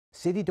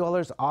City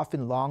dwellers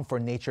often long for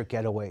nature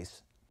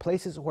getaways,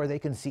 places where they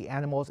can see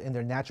animals in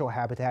their natural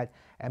habitat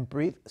and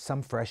breathe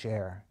some fresh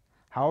air.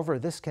 However,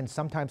 this can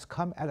sometimes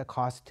come at a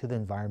cost to the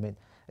environment,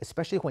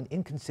 especially when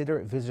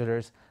inconsiderate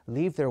visitors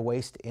leave their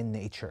waste in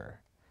nature.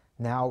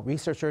 Now,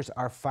 researchers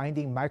are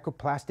finding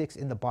microplastics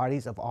in the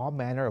bodies of all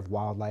manner of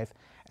wildlife,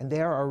 and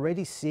they are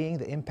already seeing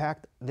the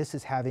impact this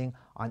is having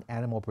on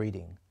animal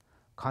breeding.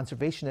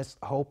 Conservationists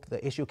hope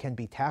the issue can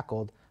be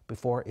tackled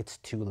before it's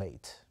too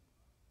late.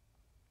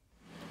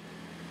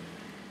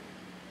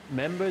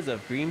 Members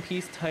of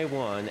Greenpeace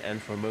Taiwan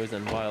and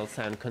Formosan Wild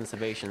Sand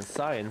Conservation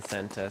Science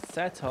Center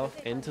set off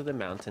into the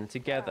mountain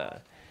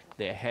together.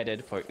 They're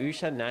headed for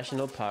Yushan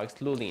National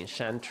Park's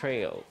Lulinshan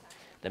Trail.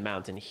 The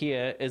mountain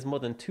here is more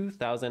than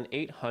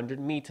 2,800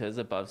 meters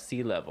above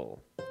sea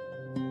level.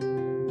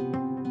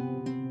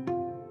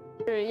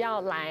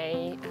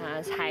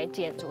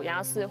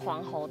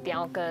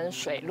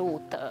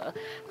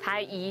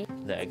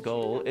 Their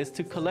goal is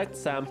to collect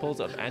samples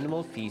of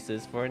animal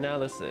feces for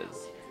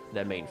analysis.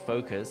 Their main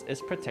focus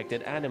is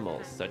protected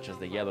animals, such as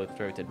the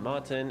yellow-throated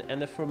marten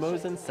and the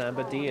Formosan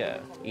sambar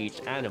deer. Each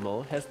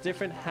animal has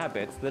different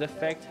habits that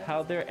affect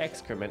how their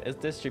excrement is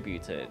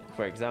distributed.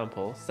 For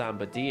example,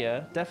 sambar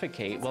deer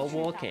defecate while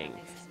walking,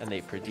 and they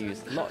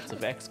produce lots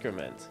of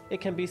excrement. It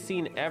can be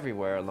seen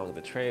everywhere along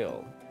the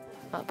trail.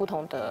 不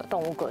同的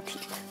动物个体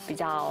比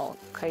较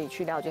可以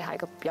去了解它一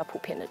个比较普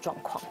遍的状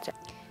况。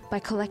 By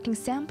collecting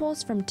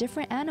samples from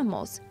different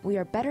animals, we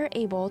are better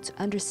able to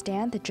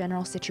understand the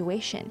general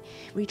situation.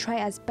 We try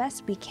as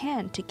best we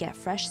can to get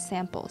fresh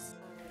samples.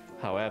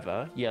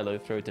 However,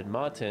 yellow-throated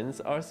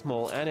martens are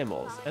small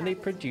animals and they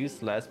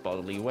produce less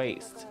bodily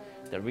waste.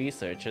 The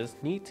researchers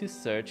need to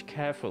search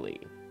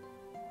carefully.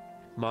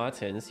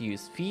 Martens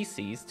use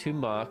feces to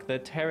mark their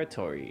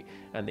territory,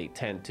 and they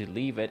tend to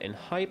leave it in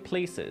high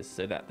places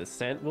so that the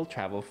scent will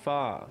travel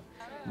far.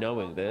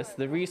 Knowing this,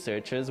 the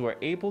researchers were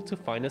able to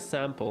find a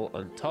sample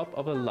on top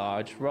of a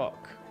large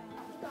rock.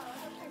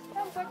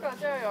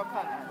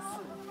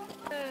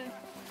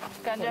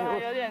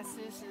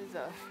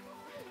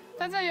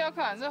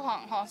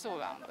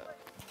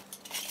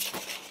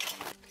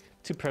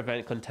 To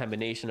prevent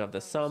contamination of the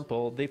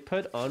sample, they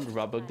put on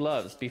rubber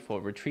gloves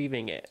before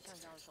retrieving it.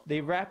 They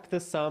wrap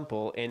the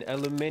sample in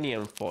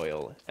aluminium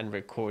foil and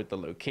record the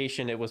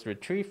location it was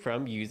retrieved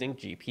from using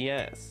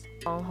GPS.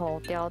 黄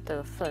喉貂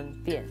的粪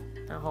便，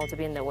然后这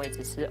边的位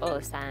置是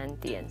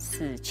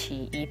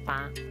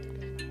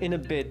23.4718。 In a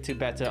bid to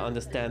better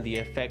understand the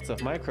effects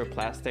of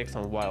microplastics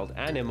on wild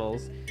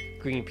animals,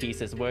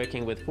 Greenpeace is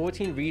working with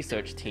 14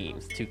 research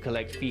teams to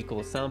collect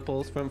fecal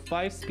samples from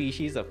 5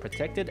 species of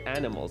protected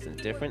animals in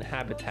different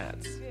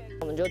habitats.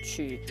 我们就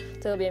取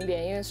这个边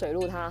边，因为水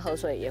鹿它喝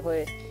水也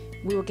会。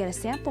 We will get a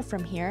sample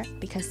from here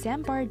because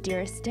sambar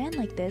deer stand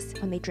like this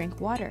when they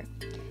drink water.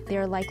 They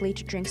are likely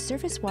to drink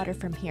surface water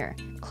from here,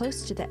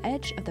 close to the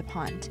edge of the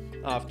pond.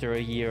 After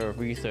a year of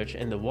research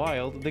in the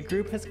wild, the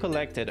group has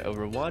collected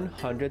over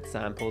 100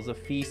 samples of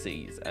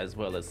feces, as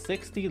well as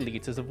 60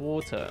 liters of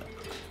water.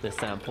 The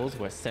samples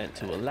were sent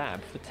to a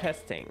lab for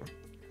testing.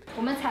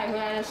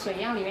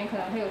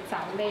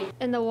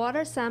 In the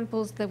water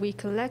samples that we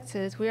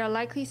collected, we are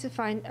likely to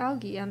find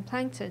algae and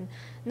plankton,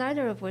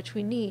 neither of which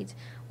we need.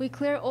 We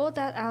clear all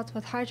that out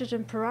with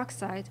hydrogen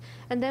peroxide,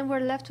 and then we're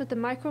left with the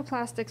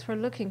microplastics we're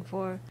looking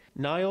for.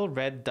 Nile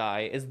red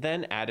dye is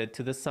then added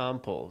to the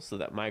sample so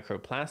that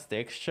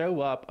microplastics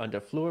show up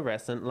under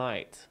fluorescent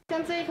light.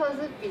 像这一颗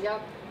是比较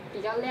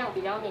亮、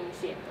比较明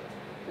显的，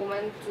我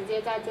们直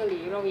接在这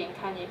里肉眼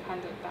看也看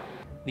得到。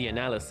 The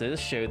analysis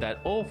showed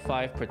that all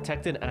 5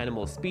 protected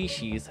animal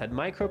species had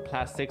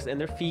microplastics in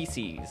their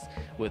feces,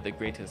 with the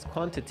greatest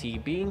quantity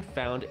being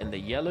found in the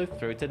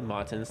yellow-throated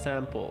marten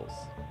samples.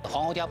 The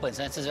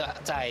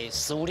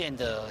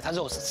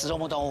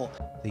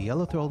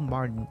yellow-throated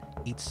marten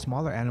eats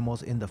smaller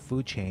animals in the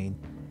food chain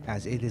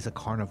as it is a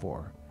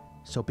carnivore.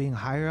 So being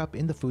higher up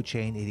in the food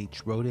chain, it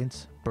eats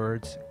rodents,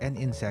 birds, and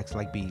insects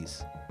like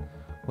bees.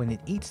 When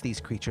it eats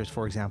these creatures,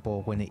 for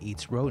example, when it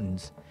eats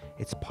rodents,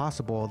 it's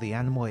possible the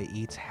animal it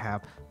eats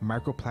have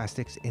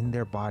microplastics in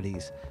their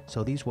bodies,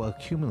 so these will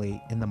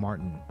accumulate in the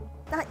marten.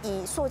 When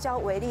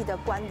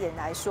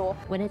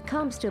it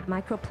comes to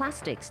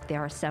microplastics,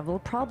 there are several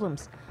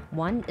problems.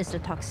 One is the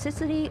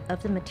toxicity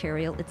of the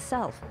material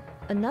itself.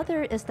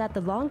 Another is that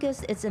the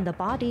longest it's in the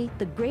body,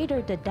 the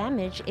greater the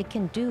damage it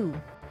can do.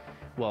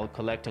 While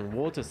collecting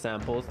water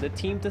samples, the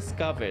team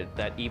discovered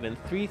that even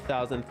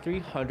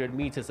 3,300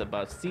 meters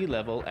above sea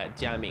level at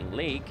Jiaming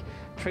Lake,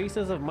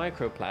 traces of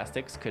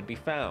microplastics could be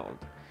found.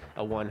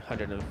 A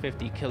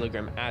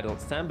 150-kilogram adult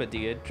sambar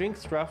deer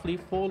drinks roughly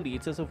 4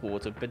 liters of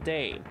water per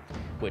day,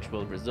 which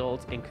will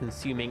result in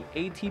consuming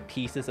 80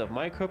 pieces of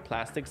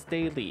microplastics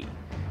daily.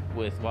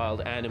 With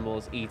wild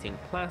animals eating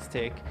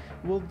plastic,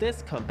 will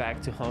this come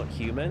back to haunt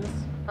humans?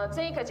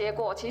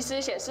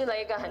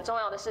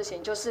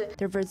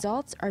 The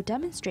results are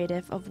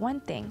demonstrative of one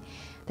thing.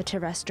 The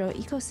terrestrial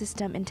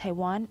ecosystem in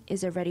Taiwan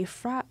is already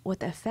fraught with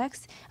the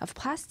effects of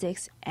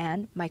plastics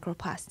and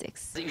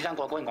microplastics.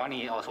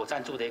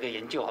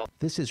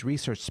 This is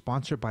research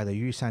sponsored by the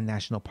Yushan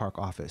National Park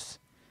Office.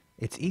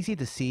 It's easy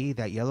to see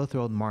that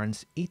yellow-throated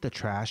martens eat the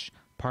trash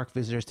park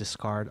visitors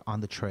discard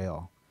on the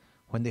trail.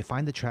 When they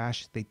find the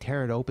trash, they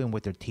tear it open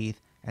with their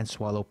teeth and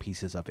swallow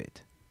pieces of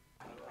it.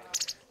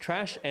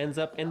 Trash ends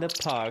up in the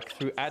park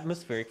through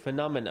atmospheric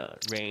phenomena,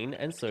 rain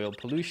and soil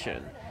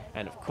pollution,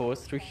 and of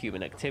course through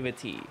human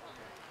activity.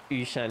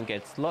 Yushan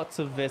gets lots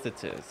of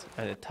visitors,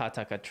 and the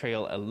Tataka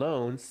Trail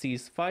alone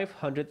sees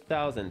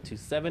 500,000 to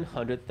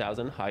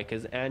 700,000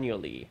 hikers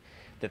annually.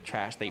 The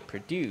trash they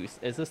produce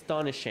is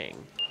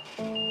astonishing.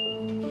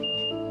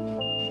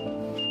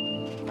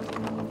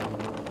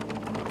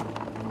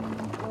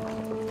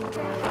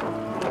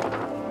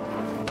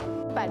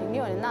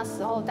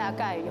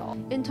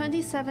 ，In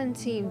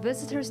 2017,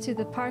 visitors to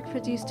the park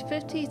produced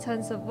 50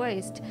 tons of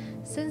waste.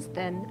 Since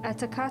then, at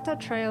Takata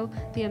Trail,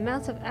 the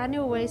amount of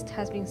annual waste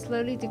has been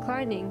slowly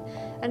declining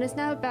and is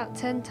now about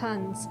 10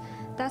 tons.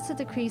 That's a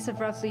decrease of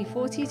roughly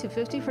 40 to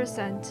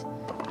 50%.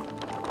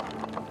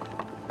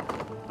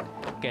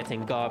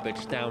 Getting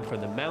garbage down from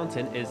the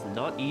mountain is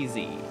not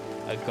easy.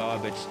 A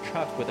garbage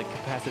truck with a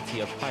capacity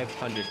of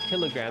 500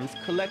 kilograms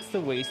collects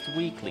the waste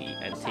weekly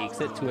and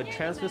takes it to a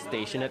transfer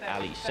station at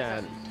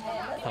Lulinshan.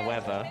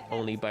 However,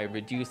 only by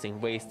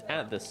reducing waste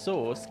at the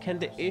source can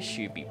the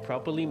issue be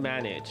properly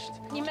managed.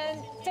 你们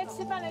在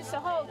吃饭的时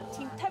候，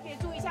请特别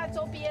注意一下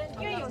周边，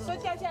因为有时候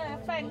掉下来的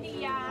饭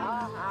粒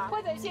呀，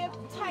或者一些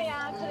菜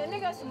呀，可能那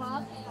个什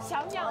么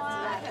小鸟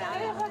啊，可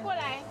能会过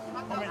来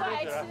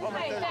吃，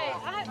对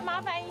啊，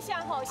麻烦一下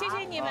吼，谢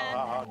谢你们。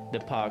The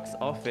park's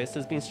office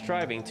has been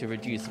striving to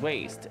reduce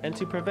waste and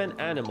to prevent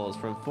animals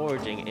from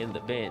foraging in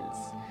the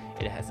bins.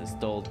 It has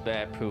installed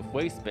bear-proof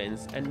waste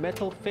bins and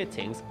metal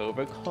fittings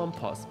over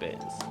compost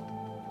bins.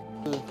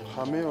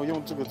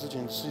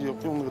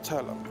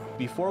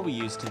 Before we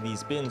used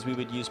these bins, we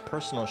would use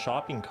personal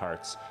shopping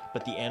carts,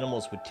 but the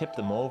animals would tip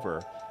them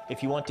over.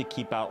 If you want to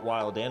keep out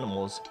wild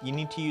animals, you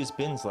need to use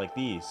bins like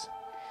these.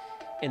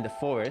 In the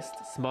forest,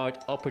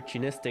 smart,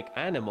 opportunistic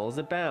animals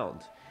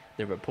abound.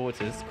 The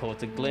reporters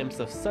caught a glimpse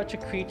of such a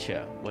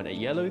creature when a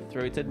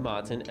yellow-throated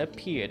marten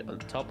appeared on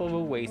top of a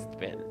waste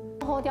bin.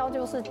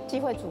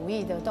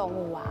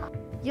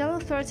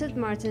 Yellow-throated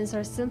martens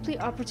are simply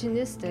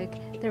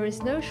opportunistic. There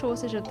is no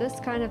shortage of this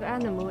kind of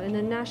animal in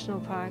a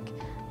national park.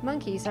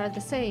 Monkeys are the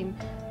same,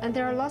 and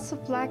there are lots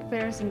of black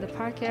bears in the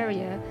park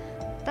area.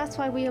 That's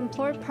why we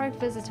implore park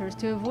visitors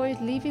to avoid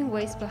leaving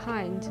waste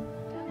behind.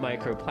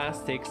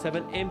 Microplastics have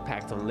an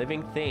impact on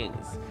living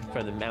things,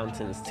 from the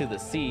mountains to the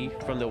sea,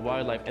 from the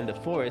wildlife in the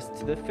forest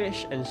to the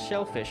fish and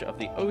shellfish of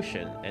the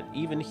ocean, and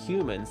even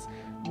humans.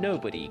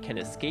 Nobody can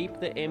escape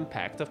the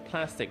impact of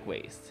plastic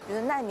waste.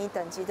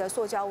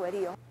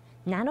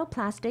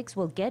 Nanoplastics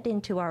will get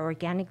into our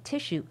organic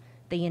tissue.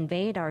 They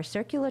invade our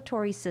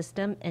circulatory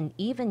system and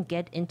even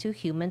get into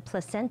human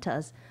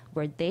placentas,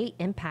 where they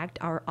impact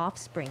our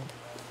offspring.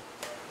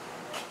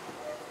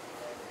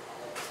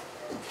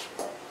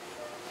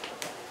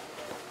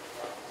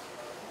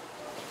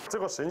 这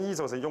个绳衣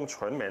就是用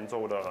全棉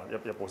做的，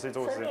也不是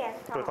就是，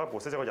对，它不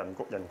是这个人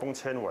工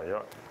纤维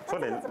啊，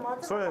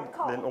所以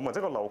连我们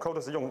这个纽扣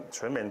都是用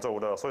全棉做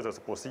的，所以就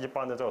是不是一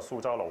般的这个塑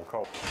胶纽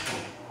扣。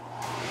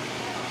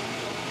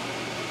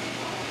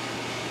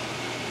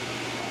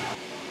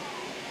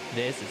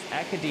This is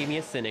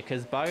Academia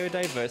Sinica's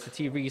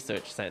Biodiversity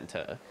Research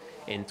Center.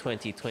 In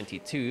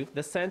 2022,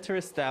 the center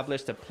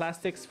established a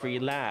plastics-free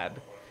lab.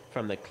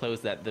 From the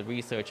clothes that the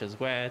researchers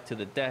wear to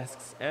the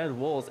desks and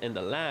walls in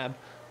the lab,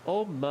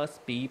 all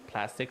must be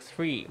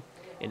plastics-free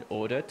in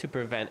order to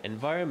prevent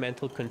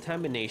environmental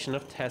contamination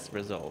of test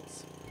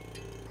results.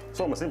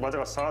 所以我们先把这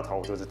个沙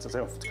头就是这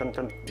样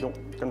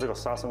跟这个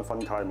沙身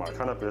分开嘛，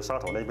看到比如沙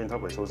头那边它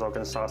伪粗糙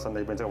跟沙身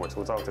那边这个伪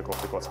粗糙这个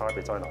差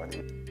别在哪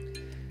里？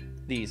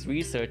 These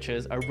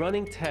researchers are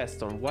running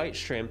tests on white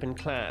shrimp and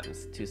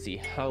clams to see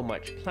how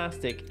much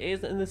plastic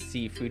is in the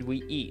seafood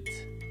we eat.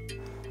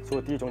 所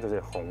以第一种就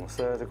是红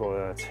色这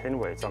个纤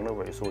维状的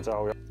伪塑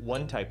胶。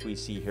 One type we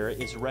see here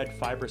is red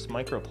fibrous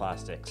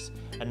microplastics.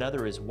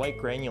 Another is white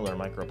granular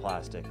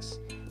microplastics.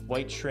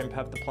 White shrimp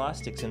have the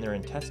plastics in their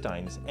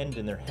intestines and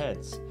in their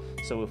heads.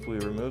 So if we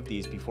remove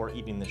these before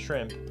eating the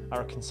shrimp,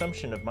 our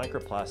consumption of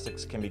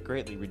microplastics can be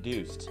greatly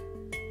reduced.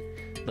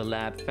 The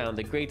lab found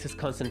the greatest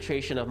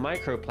concentration of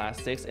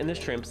microplastics in the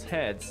shrimp's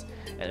heads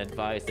and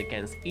advised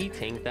against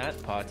eating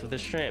that part of the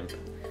shrimp.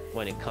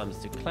 When it comes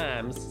to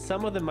clams,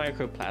 some of the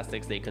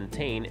microplastics they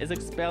contain is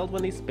expelled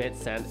when they spit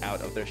sand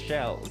out of their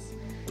shells.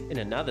 In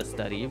another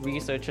study,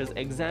 researchers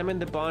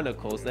examined the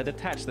barnacles that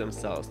attach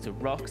themselves to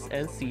rocks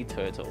and sea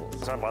turtles.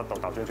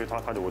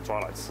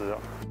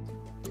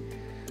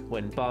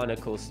 When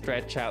barnacles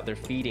stretch out their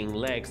feeding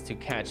legs to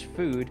catch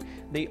food,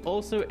 they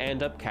also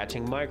end up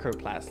catching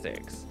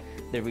microplastics.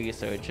 The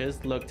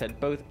researchers looked at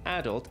both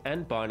adult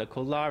and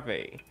barnacle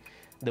larvae.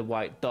 The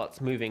white dots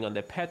moving on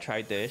the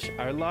petri dish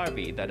are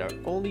larvae that are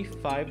only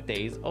 5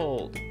 days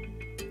old.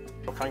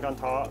 我看看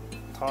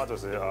它就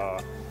是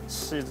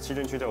吸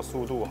进去这个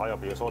速度，还有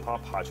比如说它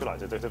排出来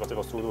的这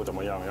个速度怎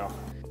么样呀？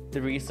 The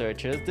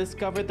researchers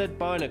discovered that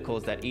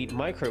barnacles that eat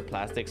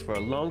microplastics for a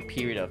long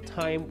period of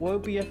time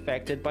won't be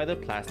affected by the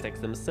plastics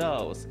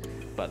themselves,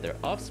 but their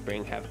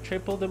offspring have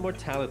tripled the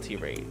mortality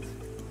rate.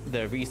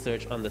 The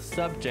research on the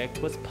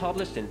subject was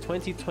published in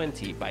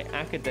 2020 by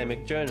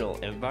academic journal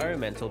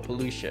Environmental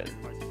Pollution.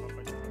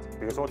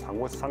 比如说产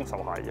物生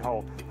小孩以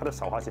后，它的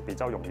小孩是比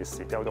较容易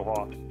死掉的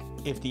话。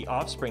 If the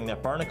offspring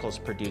that barnacles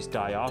produce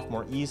die off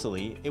more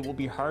easily, it will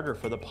be harder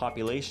for the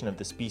population of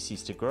the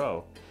species to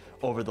grow.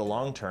 Over the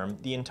long term,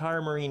 the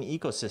entire marine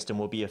ecosystem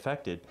will be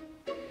affected.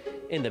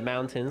 In the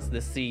mountains,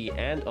 the sea,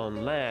 and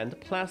on land,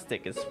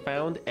 plastic is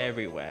found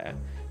everywhere.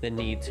 The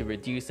need to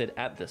reduce it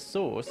at the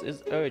source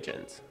is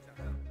urgent.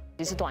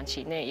 In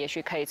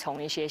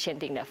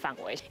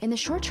the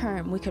short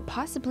term, we could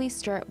possibly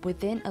start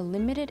within a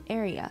limited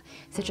area,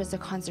 such as a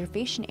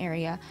conservation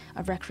area,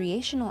 a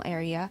recreational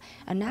area,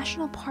 a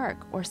national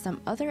park, or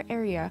some other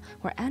area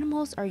where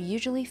animals are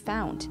usually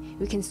found.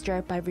 We can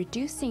start by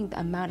reducing the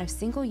amount of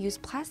single-use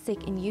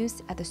plastic in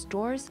use at the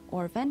stores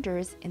or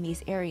vendors in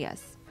these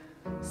areas.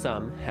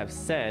 Some have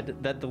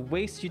said that the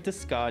waste you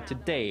discard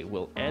today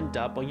will end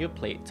up on your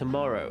plate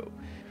tomorrow.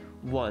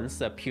 Once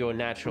a pure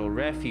natural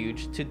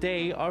refuge,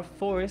 today our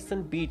forests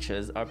and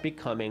beaches are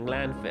becoming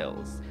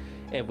landfills.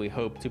 If we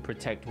hope to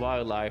protect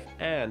wildlife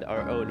and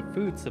our own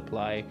food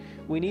supply,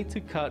 we need to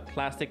cut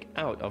plastic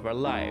out of our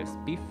lives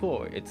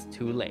before it's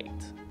too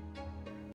late.